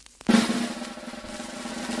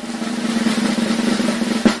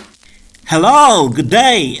Hello, good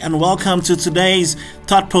day, and welcome to today's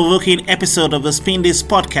thought-provoking episode of the Spin This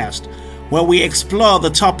podcast, where we explore the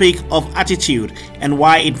topic of attitude and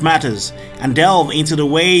why it matters, and delve into the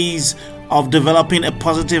ways of developing a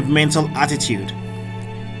positive mental attitude.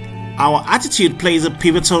 Our attitude plays a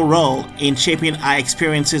pivotal role in shaping our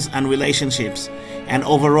experiences and relationships and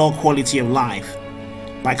overall quality of life.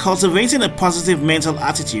 By cultivating a positive mental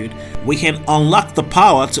attitude, we can unlock the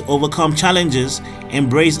power to overcome challenges,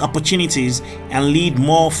 embrace opportunities, and lead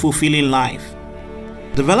more fulfilling life.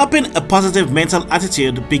 Developing a positive mental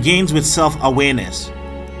attitude begins with self-awareness.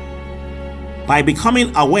 By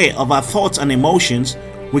becoming aware of our thoughts and emotions,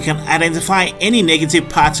 we can identify any negative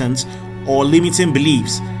patterns or limiting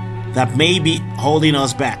beliefs that may be holding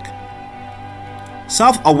us back.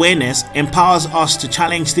 Self-awareness empowers us to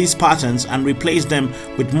challenge these patterns and replace them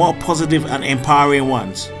with more positive and empowering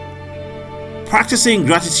ones. Practicing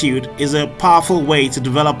gratitude is a powerful way to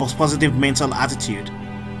develop a positive mental attitude.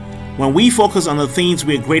 When we focus on the things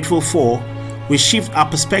we're grateful for, we shift our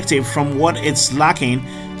perspective from what is lacking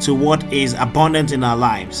to what is abundant in our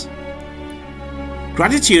lives.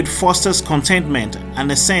 Gratitude fosters contentment and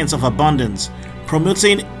a sense of abundance,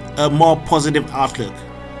 promoting a more positive outlook.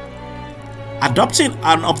 Adopting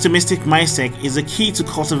an optimistic mindset is the key to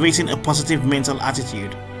cultivating a positive mental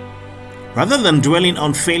attitude. Rather than dwelling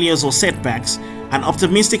on failures or setbacks, an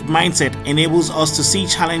optimistic mindset enables us to see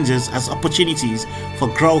challenges as opportunities for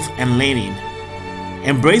growth and learning.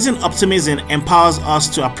 Embracing optimism empowers us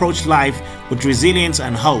to approach life with resilience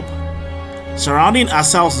and hope. Surrounding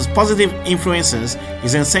ourselves with positive influences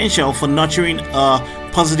is essential for nurturing a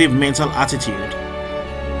positive mental attitude.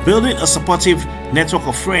 Building a supportive network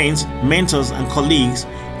of friends, mentors, and colleagues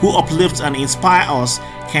who uplift and inspire us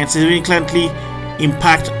can significantly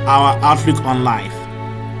impact our outlook on life.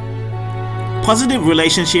 Positive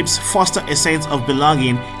relationships foster a sense of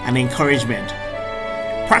belonging and encouragement.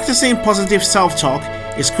 Practicing positive self-talk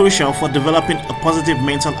is crucial for developing a positive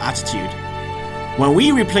mental attitude. When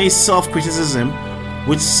we replace self-criticism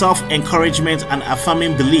with self-encouragement and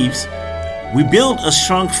affirming beliefs, we build a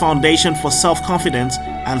strong foundation for self-confidence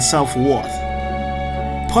and self-worth.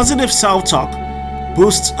 Positive self-talk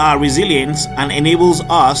boosts our resilience and enables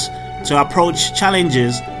us to approach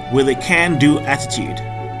challenges with a can-do attitude.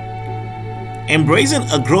 Embracing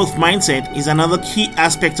a growth mindset is another key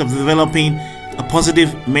aspect of developing a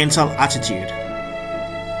positive mental attitude.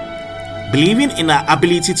 Believing in our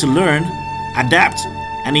ability to learn, adapt,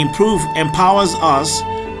 and improve empowers us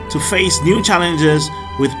to face new challenges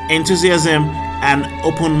with enthusiasm and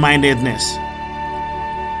open-mindedness.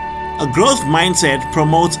 A growth mindset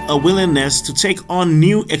promotes a willingness to take on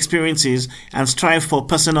new experiences and strive for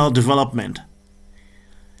personal development.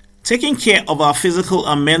 Taking care of our physical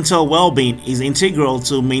and mental well-being is integral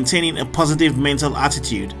to maintaining a positive mental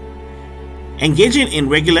attitude. Engaging in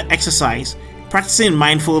regular exercise, practicing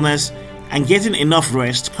mindfulness, and getting enough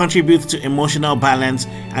rest contributes to emotional balance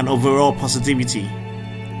and overall positivity.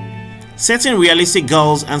 Setting realistic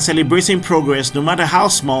goals and celebrating progress, no matter how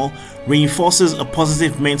small, reinforces a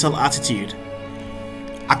positive mental attitude.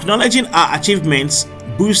 Acknowledging our achievements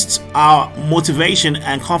boosts our motivation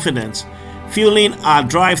and confidence, fueling our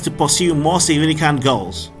drive to pursue more significant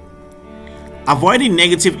goals. Avoiding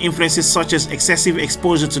negative influences such as excessive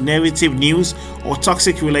exposure to negative news or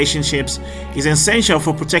toxic relationships is essential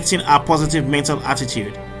for protecting our positive mental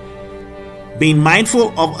attitude. Being mindful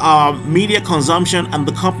of our media consumption and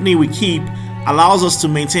the company we keep allows us to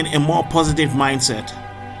maintain a more positive mindset.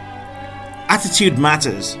 Attitude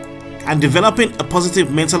matters, and developing a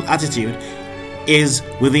positive mental attitude is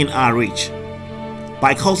within our reach.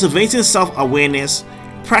 By cultivating self-awareness,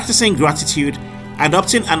 practicing gratitude,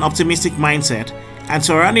 adopting an optimistic mindset, and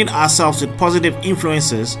surrounding ourselves with positive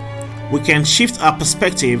influences, we can shift our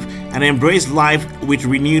perspective and embrace life with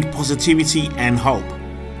renewed positivity and hope.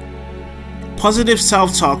 Positive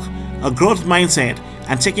self-talk, a growth mindset,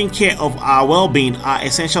 and taking care of our well-being are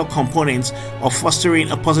essential components of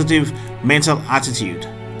fostering a positive mental attitude.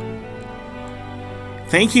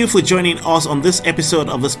 Thank you for joining us on this episode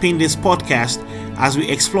of the Spin This podcast as we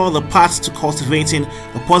explore the paths to cultivating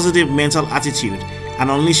a positive mental attitude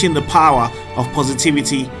and unleashing the power of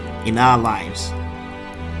positivity in our lives.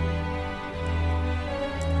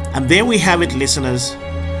 And there we have it, listeners.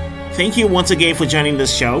 Thank you once again for joining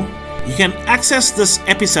this show. You can access this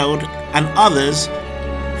episode and others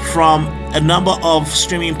from a number of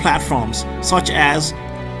streaming platforms such as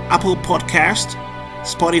Apple Podcast,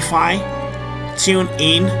 Spotify,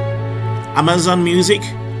 TuneIn, Amazon Music,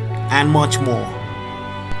 and much more.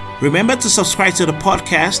 Remember to subscribe to the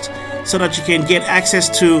podcast so that you can get access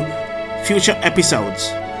to future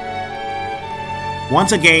episodes.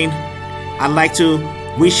 Once again, I'd like to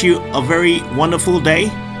wish you a very wonderful day.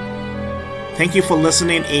 Thank you for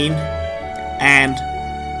listening in, and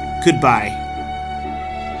goodbye.